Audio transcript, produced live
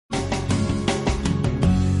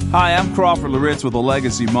Hi, I'm Crawford Loritz with a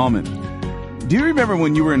Legacy Moment. Do you remember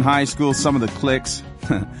when you were in high school, some of the cliques?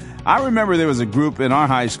 I remember there was a group in our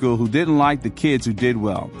high school who didn't like the kids who did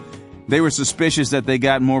well. They were suspicious that they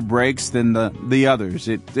got more breaks than the others.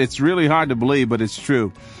 It's really hard to believe, but it's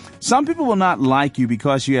true. Some people will not like you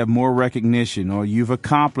because you have more recognition, or you've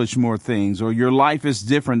accomplished more things, or your life is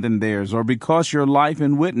different than theirs, or because your life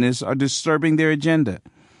and witness are disturbing their agenda.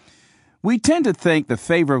 We tend to think the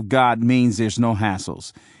favor of God means there's no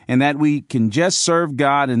hassles, and that we can just serve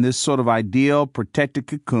God in this sort of ideal, protected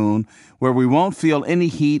cocoon where we won't feel any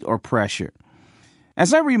heat or pressure.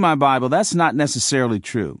 As I read my Bible, that's not necessarily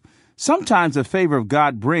true. Sometimes the favor of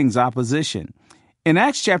God brings opposition. In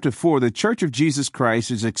Acts chapter 4, the Church of Jesus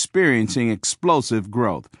Christ is experiencing explosive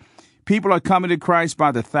growth. People are coming to Christ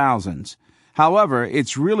by the thousands. However,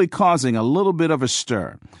 it's really causing a little bit of a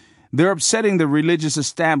stir. They're upsetting the religious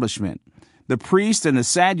establishment. The priests and the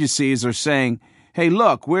Sadducees are saying, hey,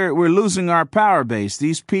 look, we're losing our power base.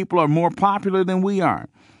 These people are more popular than we are.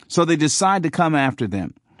 So they decide to come after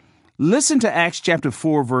them. Listen to Acts chapter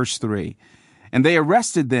 4, verse 3. And they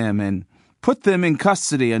arrested them and put them in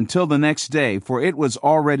custody until the next day, for it was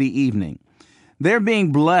already evening. They're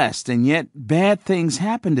being blessed, and yet bad things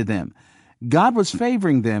happened to them. God was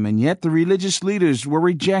favoring them, and yet the religious leaders were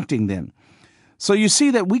rejecting them. So you see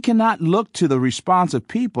that we cannot look to the response of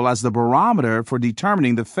people as the barometer for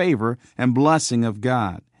determining the favor and blessing of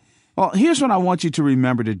God. Well, here's what I want you to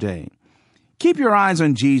remember today. Keep your eyes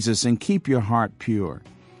on Jesus and keep your heart pure.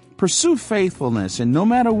 Pursue faithfulness, and no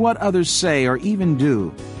matter what others say or even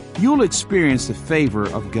do, you'll experience the favor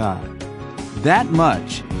of God. That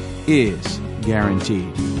much is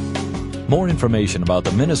guaranteed. More information about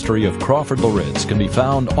the ministry of Crawford Loritz can be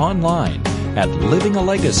found online at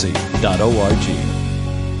livingalegacy.org.